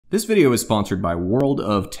This video is sponsored by World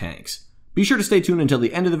of Tanks. Be sure to stay tuned until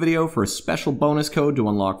the end of the video for a special bonus code to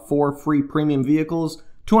unlock 4 free premium vehicles,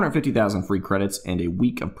 250,000 free credits, and a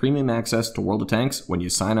week of premium access to World of Tanks when you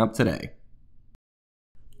sign up today.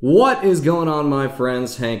 What is going on, my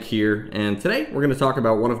friends? Hank here, and today we're going to talk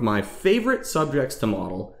about one of my favorite subjects to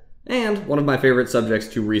model and one of my favorite subjects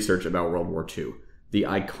to research about World War II, the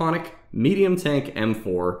iconic medium tank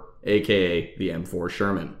M4, aka the M4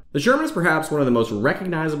 Sherman. The Sherman is perhaps one of the most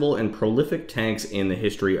recognizable and prolific tanks in the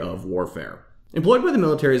history of warfare. Employed by the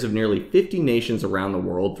militaries of nearly 50 nations around the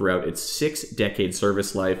world throughout its 6-decade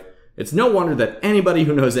service life, it's no wonder that anybody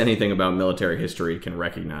who knows anything about military history can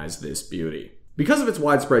recognize this beauty. Because of its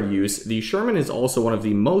widespread use, the Sherman is also one of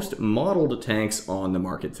the most modeled tanks on the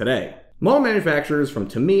market today. Model manufacturers from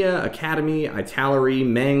Tamiya, Academy, Italeri,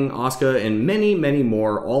 Meng, Osca, and many, many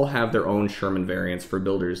more all have their own Sherman variants for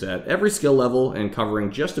builders at every skill level and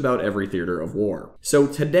covering just about every theater of war. So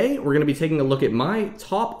today we're going to be taking a look at my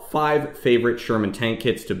top 5 favorite Sherman tank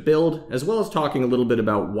kits to build, as well as talking a little bit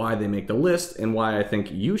about why they make the list and why I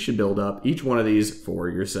think you should build up each one of these for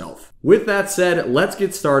yourself. With that said, let's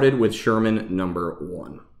get started with Sherman number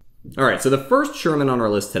 1. Alright, so the first Sherman on our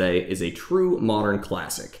list today is a true modern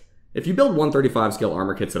classic. If you build 135 scale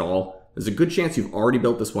armor kits at all, there's a good chance you've already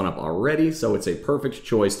built this one up already, so it's a perfect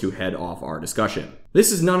choice to head off our discussion. This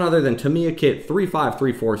is none other than Tamiya Kit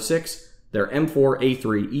 35346, their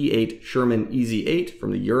M4A3E8 Sherman EZ8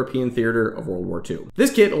 from the European theater of World War II.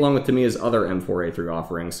 This kit, along with Tamiya's other M4A3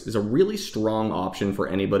 offerings, is a really strong option for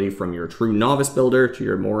anybody from your true novice builder to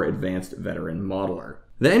your more advanced veteran modeler.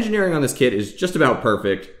 The engineering on this kit is just about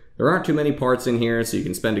perfect. There aren't too many parts in here, so you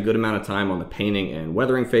can spend a good amount of time on the painting and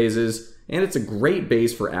weathering phases, and it's a great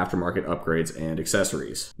base for aftermarket upgrades and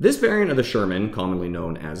accessories. This variant of the Sherman, commonly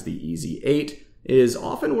known as the EZ8, is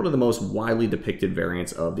often one of the most widely depicted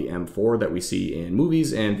variants of the M4 that we see in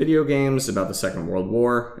movies and video games about the Second World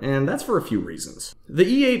War, and that's for a few reasons. The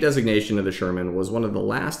E8 designation of the Sherman was one of the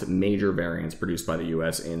last major variants produced by the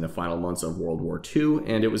US in the final months of World War II,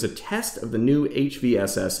 and it was a test of the new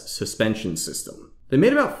HVSS suspension system. They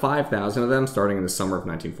made about 5,000 of them starting in the summer of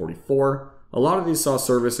 1944. A lot of these saw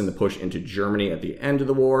service in the push into Germany at the end of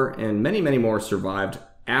the war, and many, many more survived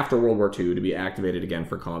after World War II to be activated again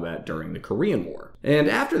for combat during the Korean War. And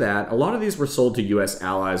after that, a lot of these were sold to US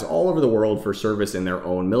allies all over the world for service in their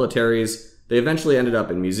own militaries. They eventually ended up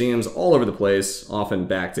in museums all over the place, often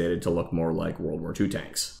backdated to look more like World War II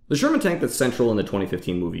tanks. The Sherman tank that's central in the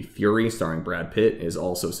 2015 movie Fury, starring Brad Pitt, is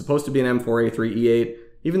also supposed to be an M4A3E8,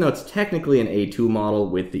 even though it's technically an A2 model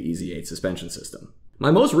with the EZ8 suspension system.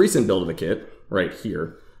 My most recent build of the kit, right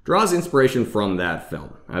here, draws inspiration from that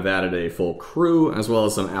film. I've added a full crew, as well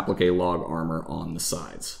as some applique log armor on the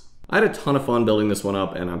sides. I had a ton of fun building this one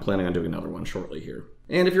up, and I'm planning on doing another one shortly here.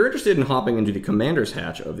 And if you're interested in hopping into the commander's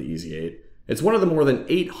hatch of the EZ8, it's one of the more than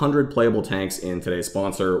 800 playable tanks in today's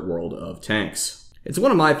sponsor, World of Tanks. It's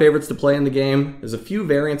one of my favorites to play in the game. There's a few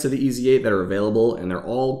variants of the EZ8 that are available, and they're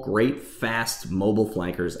all great, fast, mobile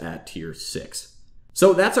flankers at Tier 6.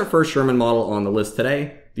 So that's our first Sherman model on the list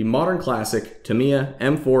today, the modern classic Tamiya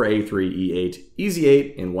M4A3E8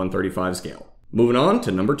 EZ8 in 135 scale. Moving on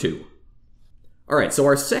to number 2. Alright, so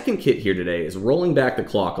our second kit here today is rolling back the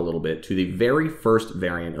clock a little bit to the very first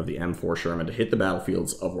variant of the M4 Sherman to hit the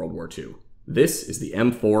battlefields of World War II. This is the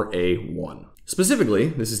M4A1. Specifically,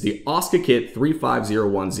 this is the Osca Kit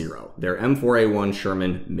 35010, their M4A1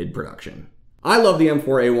 Sherman mid-production. I love the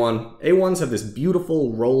M4A1. A1s have this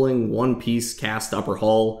beautiful rolling one-piece cast upper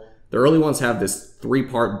hull. The early ones have this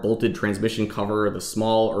 3-part bolted transmission cover, the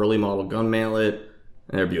small early model gun mantlet,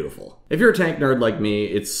 and they're beautiful. If you're a tank nerd like me,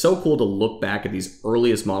 it's so cool to look back at these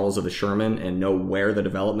earliest models of the Sherman and know where the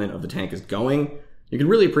development of the tank is going. You can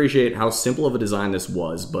really appreciate how simple of a design this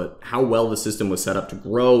was, but how well the system was set up to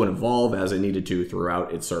grow and evolve as it needed to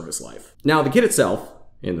throughout its service life. Now, the kit itself,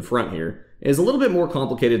 in the front here, is a little bit more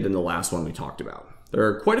complicated than the last one we talked about. There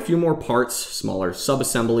are quite a few more parts, smaller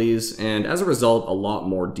sub-assemblies, and as a result, a lot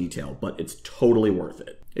more detail, but it's totally worth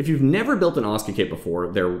it. If you've never built an Osca kit before,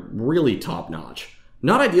 they're really top-notch.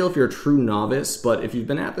 Not ideal if you're a true novice, but if you've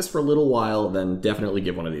been at this for a little while, then definitely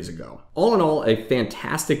give one of these a go. All in all, a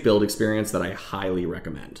fantastic build experience that I highly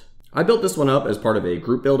recommend. I built this one up as part of a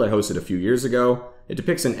group build I hosted a few years ago. It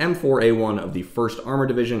depicts an M4A1 of the 1st Armor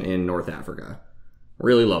Division in North Africa.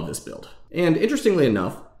 Really love this build. And interestingly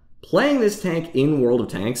enough, playing this tank in World of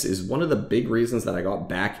Tanks is one of the big reasons that I got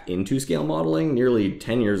back into scale modeling nearly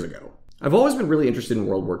 10 years ago. I've always been really interested in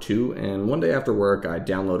World War II, and one day after work I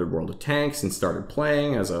downloaded World of Tanks and started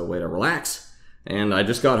playing as a way to relax, and I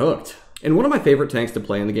just got hooked. And one of my favorite tanks to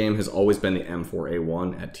play in the game has always been the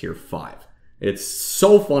M4A1 at Tier 5. It's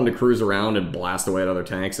so fun to cruise around and blast away at other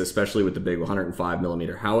tanks, especially with the big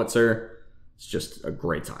 105mm howitzer. It's just a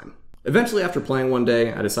great time. Eventually, after playing one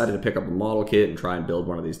day, I decided to pick up a model kit and try and build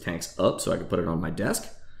one of these tanks up so I could put it on my desk.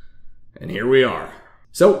 And here we are.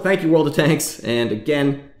 So, thank you World of Tanks, and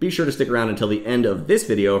again, be sure to stick around until the end of this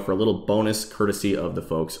video for a little bonus courtesy of the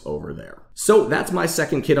folks over there. So, that's my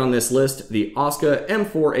second kit on this list, the Osca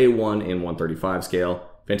M4A1 in 135 scale.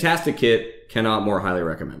 Fantastic kit, cannot more highly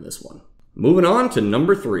recommend this one. Moving on to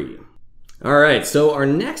number 3. Alright, so our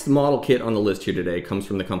next model kit on the list here today comes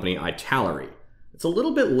from the company Italeri. It's a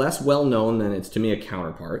little bit less well known than its Tamiya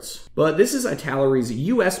counterparts, but this is Italeri's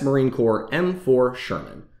US Marine Corps M4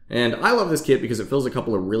 Sherman. And I love this kit because it fills a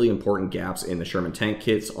couple of really important gaps in the Sherman tank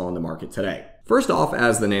kits on the market today. First off,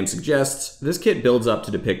 as the name suggests, this kit builds up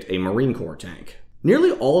to depict a Marine Corps tank.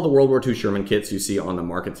 Nearly all of the World War II Sherman kits you see on the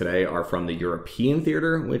market today are from the European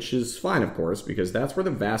theater, which is fine of course, because that's where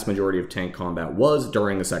the vast majority of tank combat was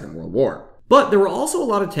during the Second World War. But there were also a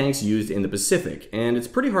lot of tanks used in the Pacific, and it's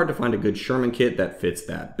pretty hard to find a good Sherman kit that fits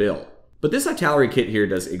that bill. But this Italeri kit here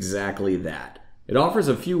does exactly that. It offers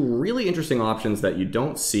a few really interesting options that you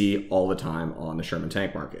don't see all the time on the Sherman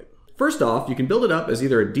tank market. First off, you can build it up as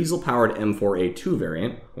either a diesel-powered M4A2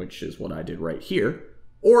 variant, which is what I did right here,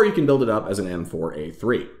 or you can build it up as an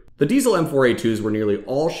M4A3. The diesel M4A2s were nearly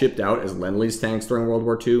all shipped out as Lend-Lease tanks during World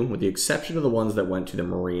War II, with the exception of the ones that went to the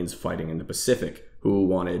Marines fighting in the Pacific, who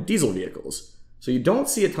wanted diesel vehicles. So you don't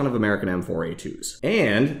see a ton of American M4A2s.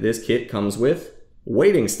 And this kit comes with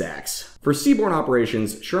waiting stacks. For seaborne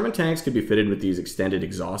operations, Sherman tanks could be fitted with these extended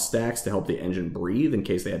exhaust stacks to help the engine breathe in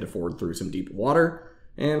case they had to ford through some deep water.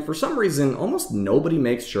 And for some reason, almost nobody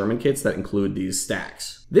makes Sherman kits that include these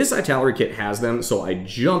stacks. This Italeri kit has them, so I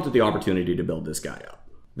jumped at the opportunity to build this guy up.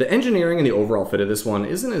 The engineering and the overall fit of this one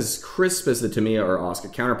isn't as crisp as the Tamiya or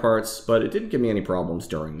Osca counterparts, but it didn't give me any problems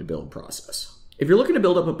during the build process. If you're looking to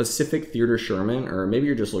build up a Pacific Theater Sherman, or maybe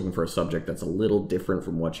you're just looking for a subject that's a little different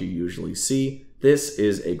from what you usually see, this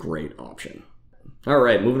is a great option.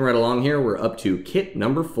 Alright, moving right along here, we're up to kit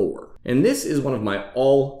number 4. And this is one of my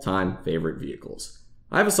all-time favorite vehicles.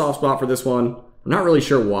 I have a soft spot for this one. I'm not really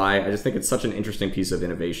sure why, I just think it's such an interesting piece of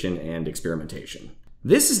innovation and experimentation.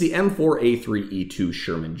 This is the M4A3E2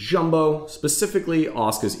 Sherman Jumbo, specifically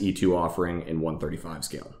Osca's E2 offering in 135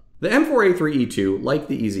 scale. The M4A3E2, like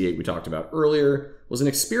the EZ8 we talked about earlier, was an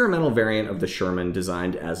experimental variant of the Sherman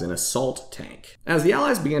designed as an assault tank. As the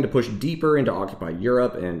Allies began to push deeper into occupied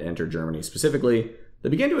Europe and enter Germany specifically, they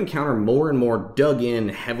began to encounter more and more dug-in,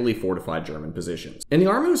 heavily fortified German positions. And the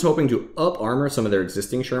Army was hoping to up-armor some of their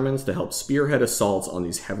existing Shermans to help spearhead assaults on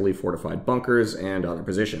these heavily fortified bunkers and other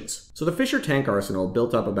positions. So the Fisher tank arsenal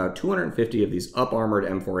built up about 250 of these up-armored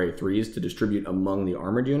M4A3s to distribute among the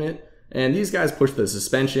armored unit, and these guys pushed the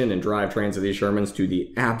suspension and drivetrains of these Shermans to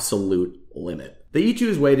the absolute limit. The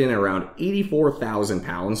E2s weighed in at around 84,000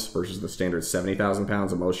 pounds versus the standard 70,000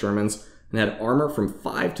 pounds of most Shermans, and had armor from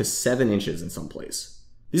 5 to 7 inches in some place.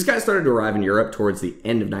 These guys started to arrive in Europe towards the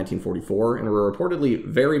end of 1944 and were reportedly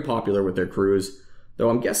very popular with their crews, though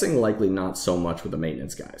I'm guessing likely not so much with the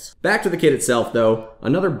maintenance guys. Back to the kit itself though,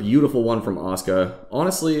 another beautiful one from Osca.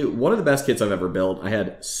 Honestly, one of the best kits I've ever built. I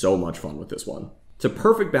had so much fun with this one. It's a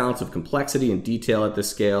perfect balance of complexity and detail at this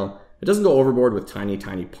scale. It doesn't go overboard with tiny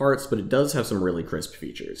parts, but it does have some really crisp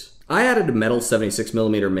features. I added a metal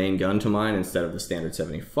 76mm main gun to mine instead of the standard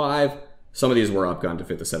 75. Some of these were upgunned to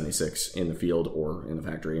fit the 76 in the field or in the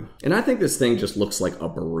factory. And I think this thing just looks like a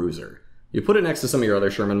bruiser. You put it next to some of your other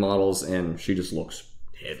Sherman models and she just looks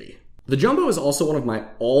heavy. The Jumbo is also one of my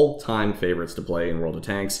all-time favorites to play in World of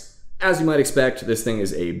Tanks. As you might expect, this thing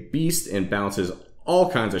is a beast and bounces all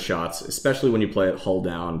kinds of shots, especially when you play it hull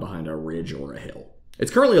down behind a ridge or a hill.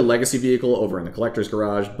 It's currently a legacy vehicle over in the collector's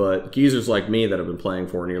garage, but geezers like me that have been playing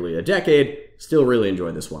for nearly a decade still really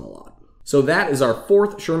enjoy this one a lot. So that is our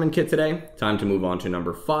 4th Sherman kit today. Time to move on to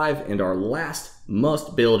number 5 and our last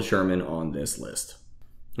must-build Sherman on this list.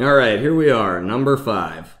 Alright, here we are, number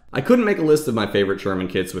 5. I couldn't make a list of my favorite Sherman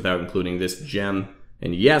kits without including this gem,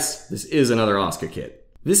 and yes, this is another Osca kit.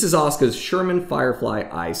 This is Osca's Sherman Firefly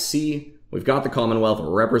IC. We've got the Commonwealth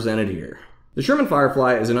represented here. The Sherman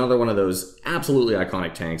Firefly is another one of those absolutely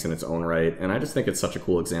iconic tanks in its own right, and I just think it's such a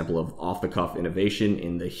cool example of off-the-cuff innovation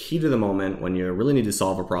in the heat of the moment when you really need to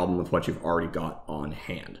solve a problem with what you've already got on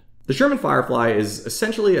hand. The Sherman Firefly is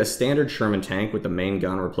essentially a standard Sherman tank with the main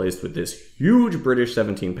gun replaced with this huge British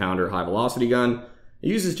 17-pounder high-velocity gun. It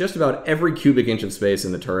uses just about every cubic inch of space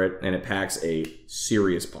in the turret, and it packs a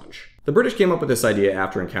serious punch. The British came up with this idea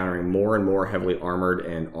after encountering more and more heavily armored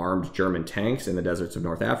and armed German tanks in the deserts of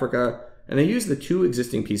North Africa, and they used the two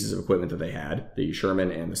existing pieces of equipment that they had, the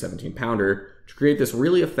Sherman and the 17-pounder, to create this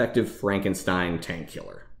really effective Frankenstein tank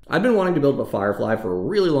killer. I've been wanting to build a Firefly for a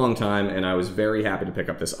really long time, and I was very happy to pick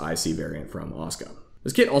up this IC variant from Oscar.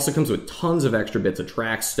 This kit also comes with tons of extra bits of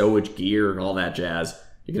track, stowage, gear, and all that jazz.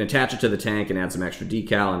 You can attach it to the tank and add some extra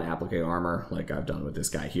decal and applique armor, like I've done with this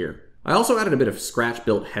guy here. I also added a bit of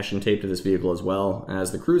scratch-built Hessian tape to this vehicle as well,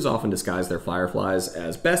 as the crews often disguise their Fireflies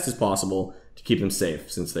as best as possible to keep them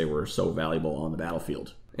safe, since they were so valuable on the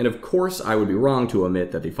battlefield. And of course, I would be wrong to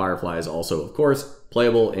omit that the Firefly is also, of course,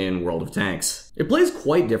 playable in World of Tanks. It plays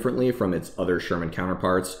quite differently from its other Sherman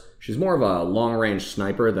counterparts. She's more of a long-range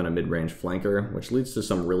sniper than a mid-range flanker, which leads to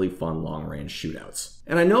some really fun long-range shootouts.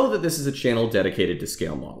 And I know that this is a channel dedicated to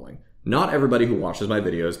scale modeling. Not everybody who watches my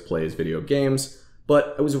videos plays video games,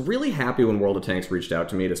 but I was really happy when World of Tanks reached out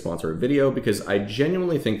to me to sponsor a video because I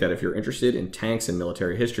genuinely think that if you're interested in tanks and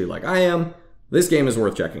military history like I am, this game is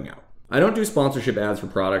worth checking out. I don't do sponsorship ads for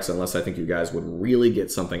products unless I think you guys would really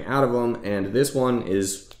get something out of them, and this one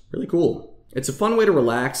is really cool. It's a fun way to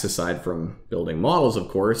relax, aside from building models, of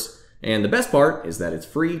course, and the best part is that it's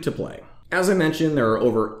free to play. As I mentioned, there are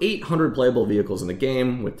over 800 playable vehicles in the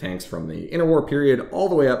game, with tanks from the interwar period all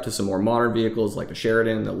the way up to some more modern vehicles like the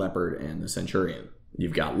Sheridan, the Leopard, and the Centurion.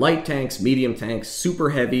 You've got light tanks, medium tanks,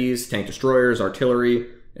 super heavies, tank destroyers, artillery,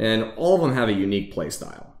 and all of them have a unique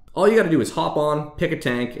playstyle. All you gotta do is hop on, pick a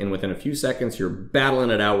tank, and within a few seconds you're battling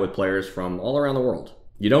it out with players from all around the world.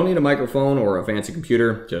 You don't need a microphone or a fancy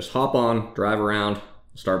computer, just hop on, drive around,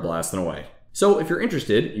 start blasting away. So if you're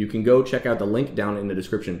interested, you can go check out the link down in the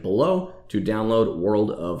description below to download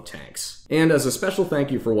World of Tanks. And as a special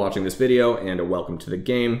thank you for watching this video and a welcome to the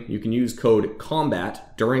game, you can use code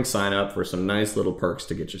COMBAT during sign up for some nice little perks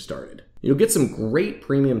to get you started. You'll get some great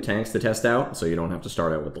premium tanks to test out, so you don't have to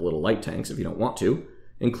start out with the little light tanks if you don't want to,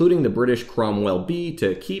 including the British Cromwell B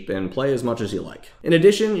to keep and play as much as you like. In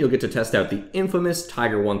addition, you'll get to test out the infamous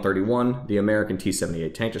Tiger 131, the American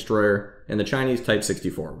T-78 tank destroyer, and the Chinese Type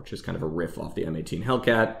 64, which is kind of a riff off the M18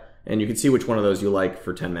 Hellcat, and you can see which one of those you like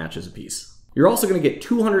for 10 matches apiece. You're also going to get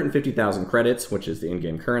 250,000 credits, which is the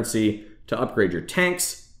in-game currency, to upgrade your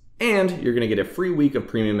tanks, and you're going to get a free week of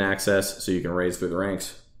premium access so you can raise through the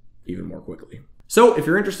ranks even more quickly. So if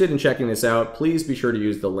you're interested in checking this out, please be sure to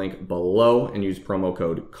use the link below and use promo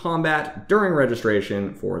code COMBAT during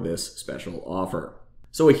registration for this special offer.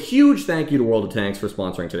 So a huge thank you to World of Tanks for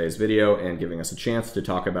sponsoring today's video and giving us a chance to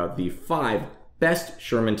talk about the 5 best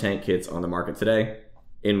Sherman tank kits on the market today,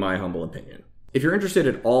 in my humble opinion. If you're interested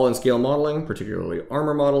at all in scale modeling, particularly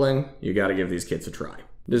armor modeling, you gotta give these kits a try.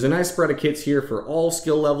 There's a nice spread of kits here for all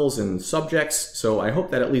skill levels and subjects, so I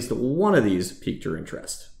hope that at least one of these piqued your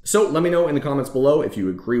interest. So let me know in the comments below if you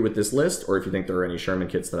agree with this list or if you think there are any Sherman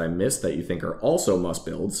kits that I missed that you think are also must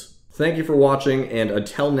builds. Thank you for watching, and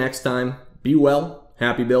until next time, be well,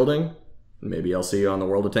 happy building, and maybe I'll see you on the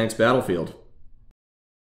World of Tanks battlefield.